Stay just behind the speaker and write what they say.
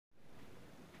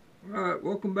Alright,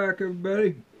 welcome back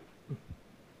everybody.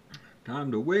 Time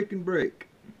to wake and break.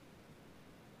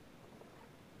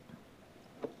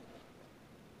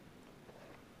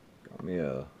 Got me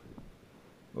a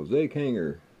Mosaic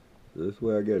hanger. This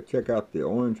way I gotta check out the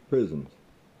orange prisms.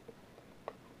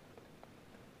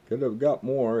 Could have got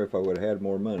more if I would have had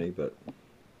more money, but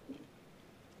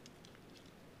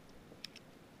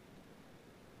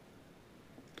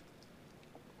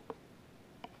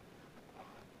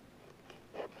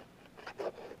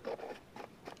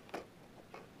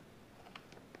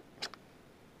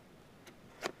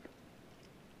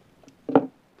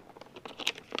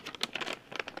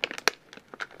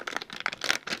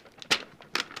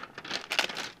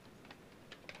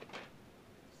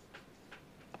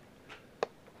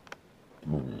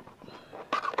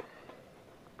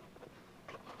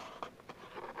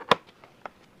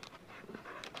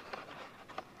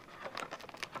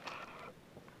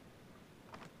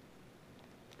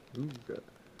ooh, got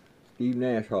Steve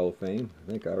Nash Hall of Fame.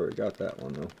 I think I already got that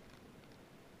one though.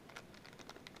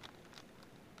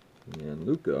 And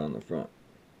Luca on the front.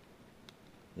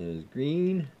 And his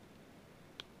green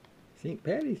St.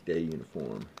 Patty's Day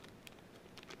uniform.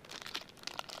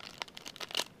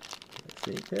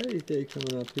 St. Patty's Day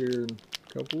coming up here in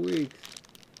a couple weeks.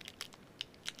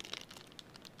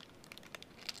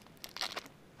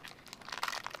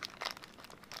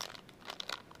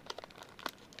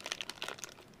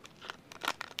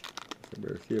 I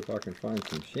better see if I can find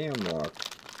some shamrock.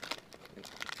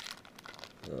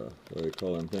 What do they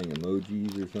call them thing?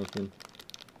 Emojis or something?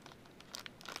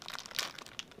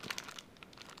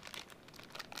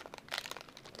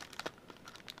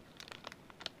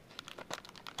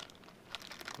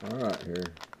 Alright, here.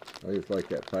 I just like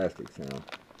that plastic sound.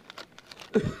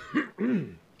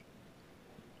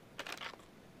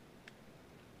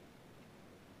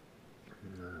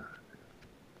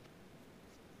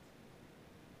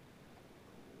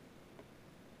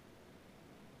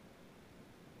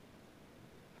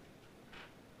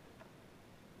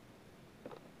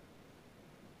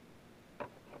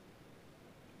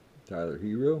 Tyler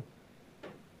Hero,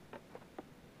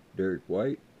 Derek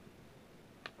White,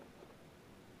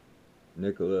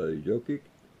 Nikola Jokic,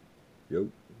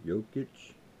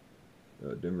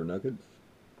 Denver Nuggets,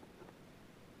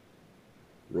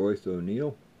 Royce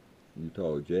O'Neal,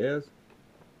 Utah Jazz.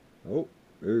 Oh,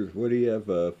 there's, what do you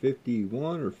have,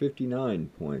 51 or 59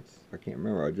 points? I can't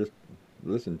remember. I just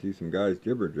listened to some guys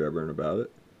jibber-jabbering about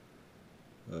it.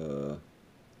 I'm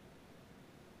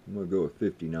going to go with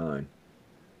 59.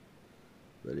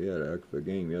 But he had a heck of a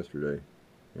game yesterday.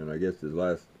 And I guess his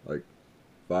last, like,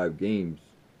 5 games,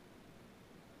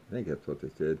 I think that's what they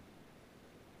said,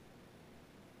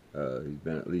 he's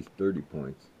been at least 30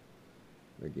 points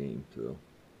a game. So,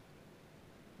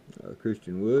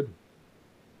 Christian Wood.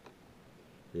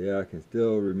 Yeah, I can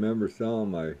still remember selling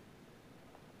my,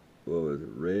 what was it,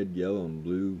 red, yellow, and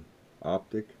blue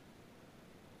optic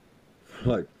for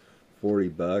like 40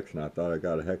 bucks, and I thought I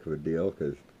got a heck of a deal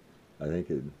because I think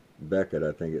Beckett,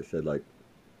 I think it said like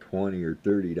 $20 or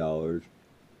 $30,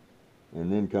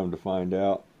 and then come to find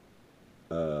out,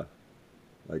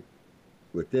 like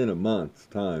within a month's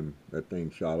time, that thing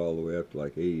shot all the way up to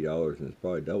like $80, and it's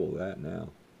probably double that now.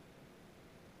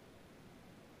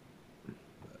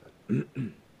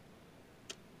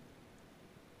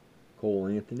 Cole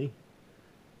Anthony.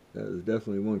 That was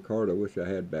definitely one card I wish I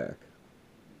had back.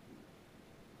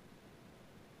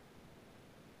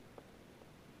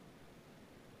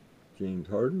 James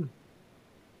Harden.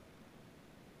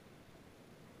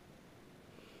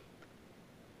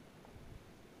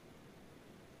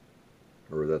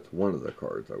 Or that's one of the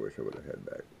cards I wish I would have had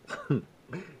back.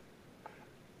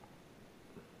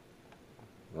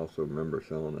 Also remember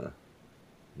selling a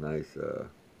nice, what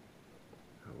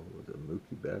was it,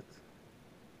 Mookie Betts?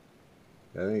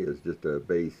 I think it's just a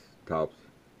base Topps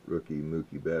rookie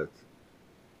Mookie Betts.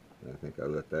 And I think I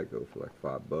let that go for like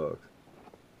 $5.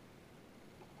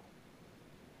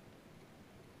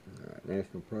 Alright,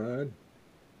 National Pride.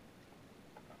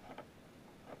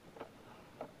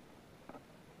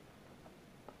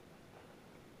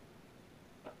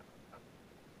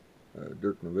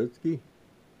 Dirk Nowitzki,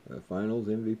 Finals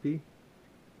MVP.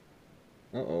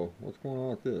 Uh-oh, what's going on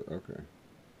with this? Okay.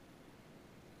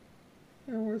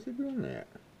 Yeah, why is he doing that?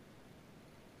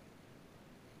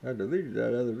 I deleted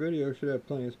that other video, should have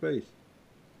plenty of space.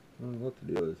 I don't know what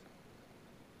the deal is.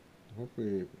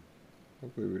 Hopefully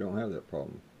we don't have that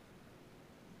problem.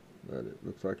 But it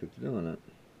looks like it's doing it.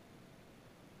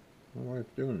 I don't know why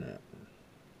it's doing that.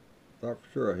 Thought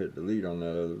for sure I hit delete on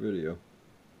that other video.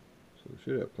 So we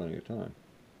should have plenty of time.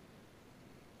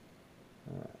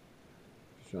 Alright.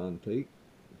 Sean Tate,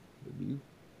 debut.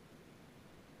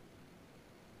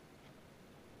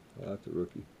 Lots of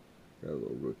rookie. Got a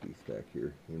little rookie stack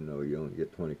here. Even though you only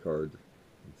get 20 cards,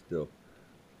 you still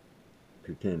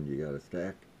pretend you got a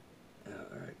stack.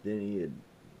 Alright, then he had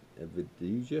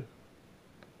Evidesia.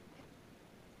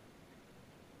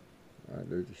 Alright,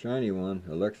 there's a shiny one.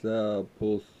 Alexa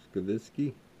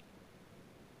Polskavitsky.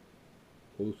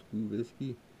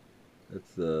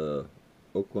 That's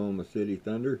Oklahoma City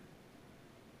Thunder.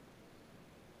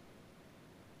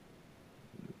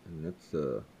 And that's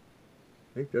I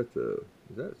think that's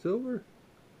is that silver?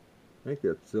 I think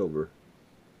that's silver.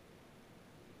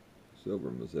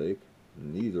 Silver Mosaic.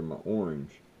 And these are my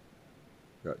orange.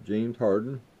 Got James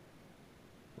Harden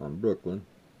on Brooklyn.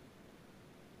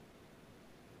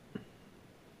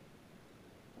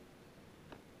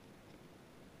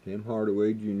 Tim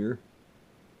Hardaway Jr.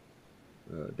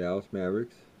 Dallas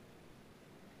Mavericks.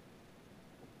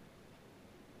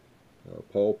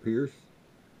 Paul Pierce.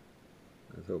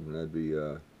 I was hoping that'd be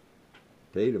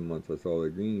Tatum once I saw the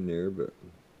green there, but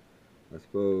I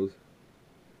suppose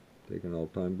taking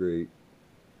all-time great.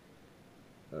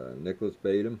 Nicholas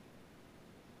Batum.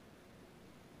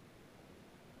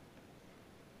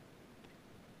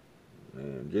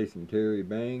 And Jason Terry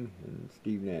Bang and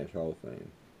Steve Nash Hall of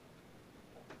Fame.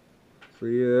 So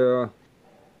yeah,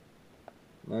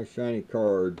 nice shiny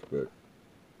cards, but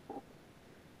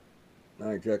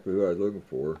not exactly who I was looking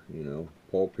for. You know,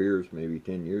 Paul Pierce maybe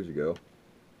 10 years ago.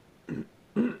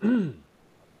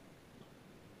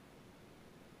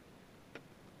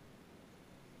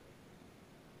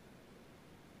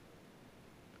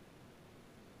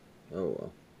 Oh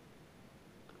well.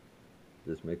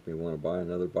 Just make me want to buy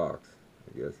another box,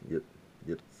 I guess, and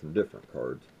get some different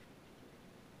cards.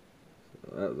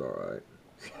 So that was alright.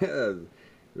 That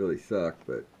really sucked,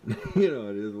 but you know,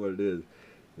 it is what it is.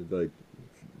 It's like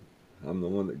I'm the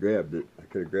one that grabbed it. I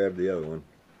could have grabbed the other one.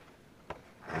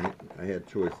 I had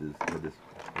choices. I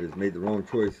just made the wrong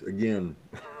choice again.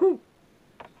 Oh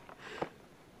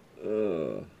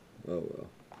well.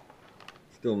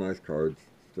 Still nice cards.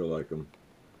 Still like them.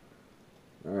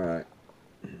 Alright.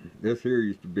 This here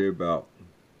used to be about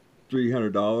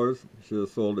 $300. Should have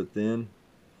sold it then.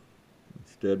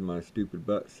 Instead, my stupid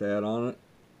butt sat on it.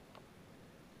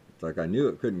 It's like I knew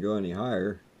it couldn't go any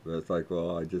higher, but it's like,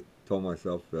 well, I just told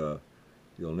myself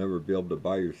you'll never be able to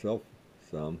buy yourself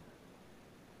some,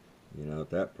 you know, at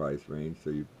that price range,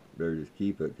 so you better just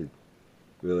keep it, because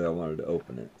really I wanted to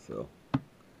open it. So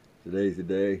today's the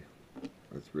day.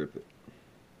 Let's rip it.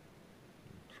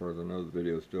 As far as I know, the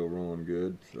video's still rolling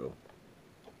good, so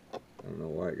I don't know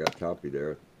why it got choppy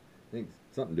there. I think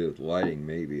it's something to do with lighting,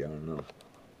 maybe. I don't know.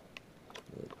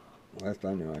 But last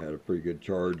I knew, I had a pretty good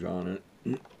charge on it.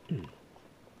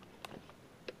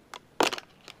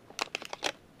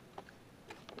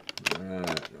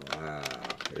 Alright, wow,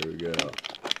 here we go.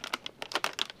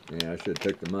 Man, I should have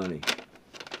took the money.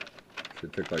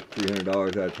 Should have took like $300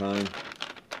 at a time.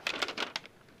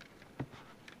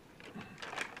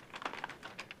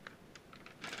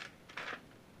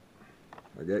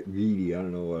 I got greedy. I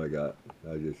don't know what I got.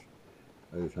 I just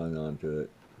hung on to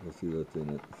it. Let's see what's in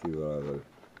it. See what I would.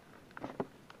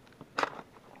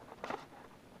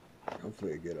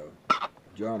 Hopefully I get a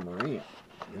John Morant.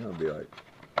 Then I'll be like,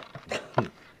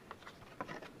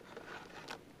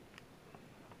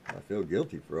 I feel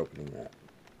guilty for opening that.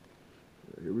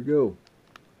 So here we go.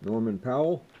 Norman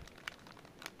Powell.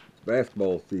 It's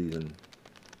basketball season.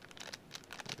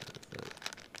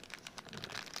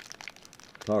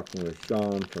 Talking with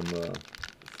Sean from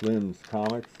Slim's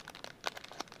Comics.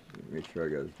 Make sure I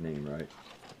got his name right.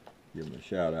 Give him a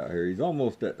shout out here. He's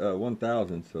almost at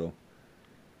 1,000, so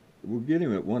we'll get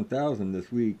him at 1,000 this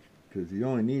week because he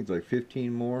only needs like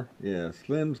 15 more. Yeah,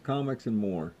 Slim's Comics and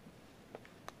more.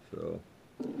 So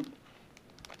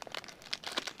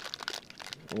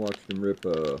I watched him rip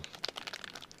a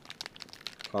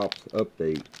Topps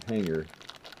Update hanger.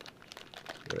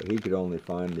 He could only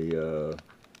find the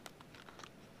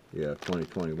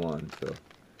 2021, so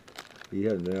he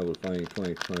hasn't been able to find any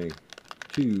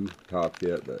 2022 Topps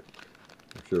yet, but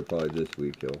I'm sure probably this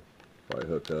week he'll probably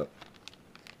hook up.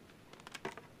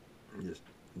 Just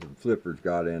the flippers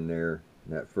got in there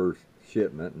in that first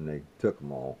shipment and they took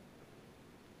them all.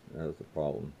 That was the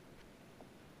problem.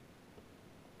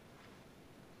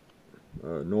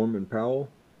 Norman Powell.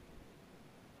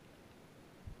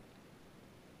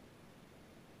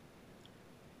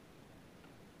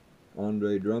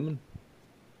 Andre Drummond.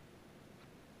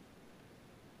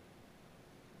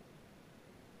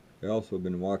 I also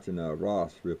been watching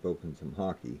Ross rip open some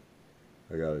hockey.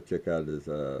 I gotta check out his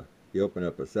he opened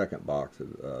up a second box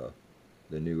of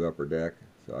the new Upper Deck,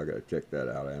 so I gotta check that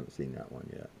out. I haven't seen that one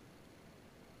yet.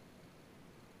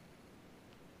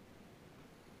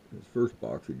 His first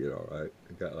box he did alright.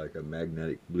 It got like a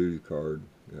magnetic blues card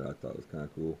that I thought was kind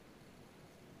of cool.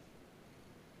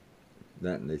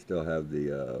 That, and they still have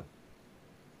the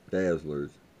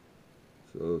Dazzlers,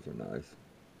 so those are nice.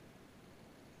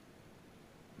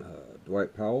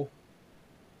 Dwight Powell,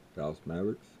 Dallas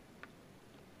Mavericks.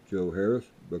 Joe Harris,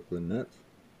 Brooklyn Nets.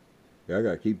 Yeah, I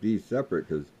gotta keep these separate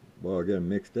because, well, I get them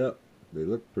mixed up. They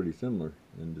look pretty similar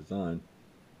in design.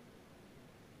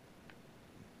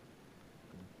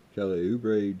 Kelly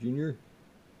Oubre Jr.,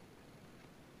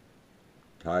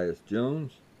 Tyus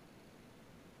Jones,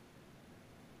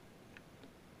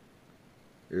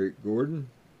 Eric Gordon,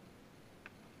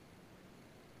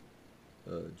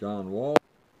 John Wall,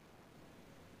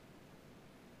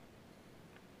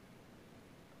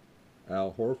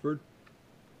 Al Horford,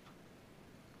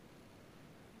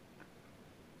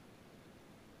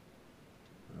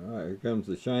 alright, here comes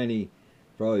the shiny,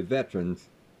 probably veterans,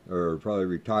 or probably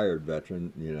retired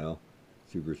veteran, you know,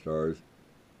 superstars.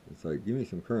 It's like, give me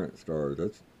some current stars.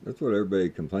 That's what everybody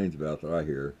complains about that I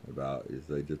hear about, is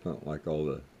they just don't like all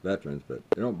the veterans, but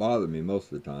they don't bother me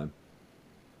most of the time.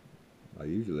 I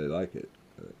usually like it.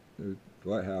 There's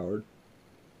Dwight Howard.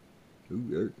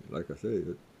 Ooh, like I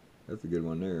said, that's a good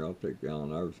one there. I'll take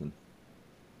Allen Iverson.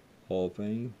 Hall of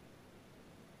Fame.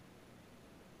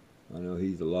 I know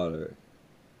he's a lot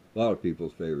of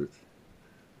people's favorites.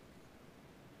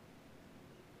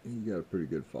 He's got a pretty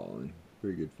good following,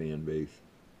 pretty good fan base.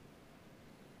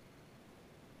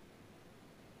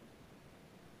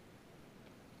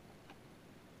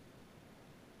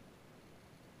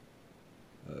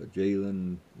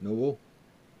 Jalen Noel.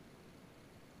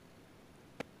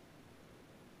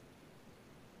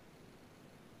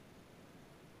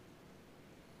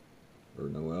 Or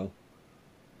Noel.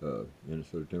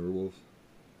 Minnesota Timberwolves.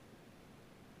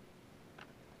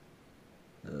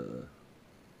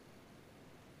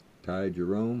 Ty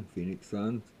Jerome, Phoenix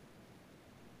Suns.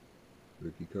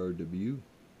 Rookie card debut.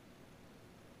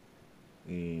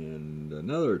 And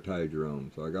another Ty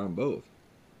Jerome, so I got them both.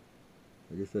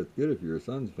 I guess that's good if you're a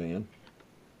Suns fan.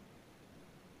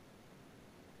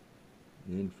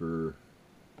 And for,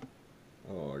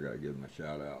 oh, I gotta give him a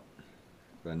shout out.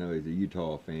 I know he's a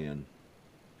Utah fan.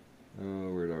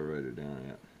 Oh, where did I write it down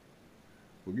at?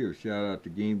 We'll give a shout out to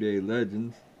Game Day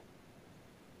Legends.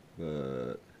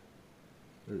 But,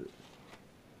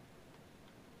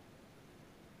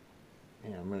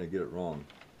 man, I'm gonna get it wrong.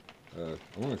 I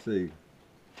want to say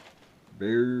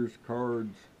Bears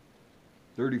Cards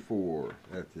 34.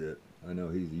 That's it. I know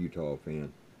he's a Utah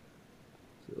fan.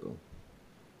 So,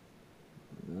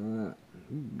 alright.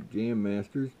 Jam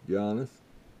Masters, Giannis.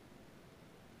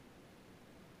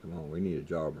 Come on, we need a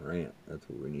Ja Morant. That's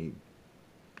what we need.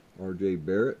 R.J.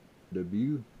 Barrett,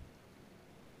 debut.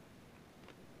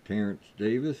 Terrence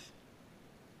Davis.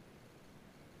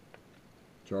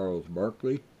 Charles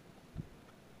Barkley.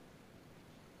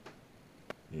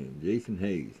 And Jason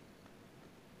Hayes.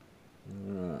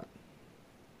 Alright.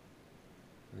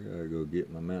 I gotta go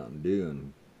get my Mountain Dew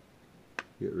and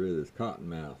get rid of this cotton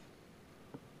mouth.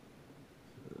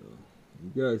 So,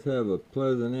 you guys have a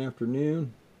pleasant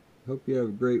afternoon. Hope you have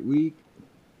a great week.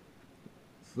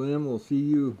 Slim, we'll see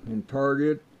you in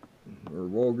Target or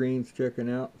Walgreens checking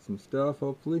out some stuff,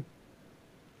 hopefully.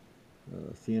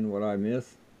 Seeing what I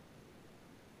miss.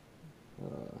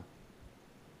 Other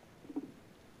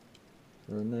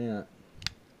than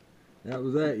that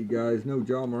was that, you guys. No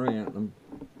Ja Morant. I'm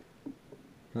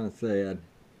kind of sad.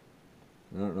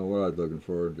 I don't know what I was looking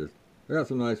for. Just, I got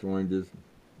some nice oranges.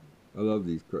 I love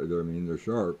these. I mean, they're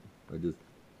sharp.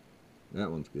 That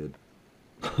one's good.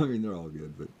 I mean, they're all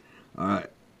good, but alright.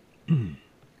 I'm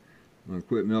going to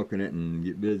quit milking it and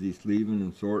get busy sleeving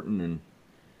and sorting and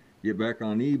get back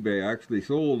on eBay. I actually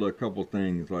sold a couple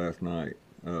things last night.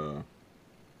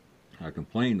 I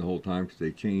complained the whole time because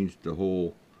they changed the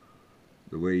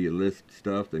way you list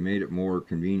stuff. They made it more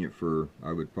convenient for,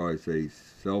 I would probably say,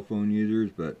 cell phone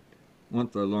users, but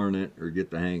once I learn it or get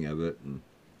the hang of it and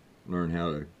learn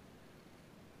how to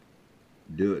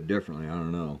do it differently, I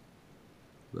don't know.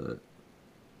 But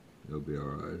it'll be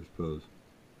alright, I suppose.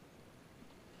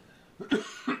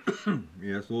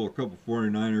 Yeah, I sold a couple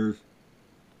 49ers,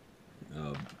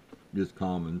 just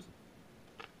commons,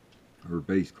 or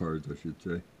base cards, I should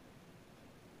say.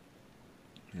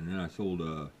 And then I sold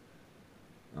who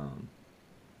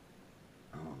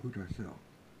did I sell?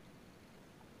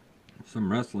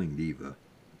 Some wrestling diva.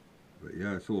 But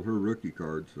yeah, I sold her rookie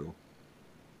card, so.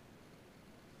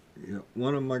 Yeah,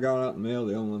 one of them I got out in the mail,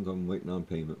 the other ones I'm waiting on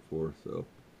payment for, so.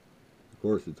 Of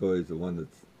course, it's always the one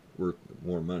that's worth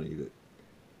more money that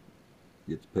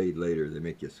gets paid later. They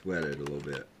make you sweat it a little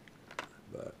bit.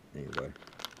 But anyway.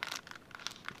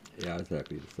 Yeah, I was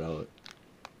happy to sell it.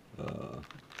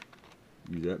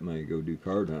 Use that money to go do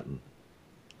card hunting.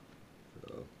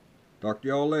 So, talk to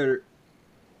y'all later.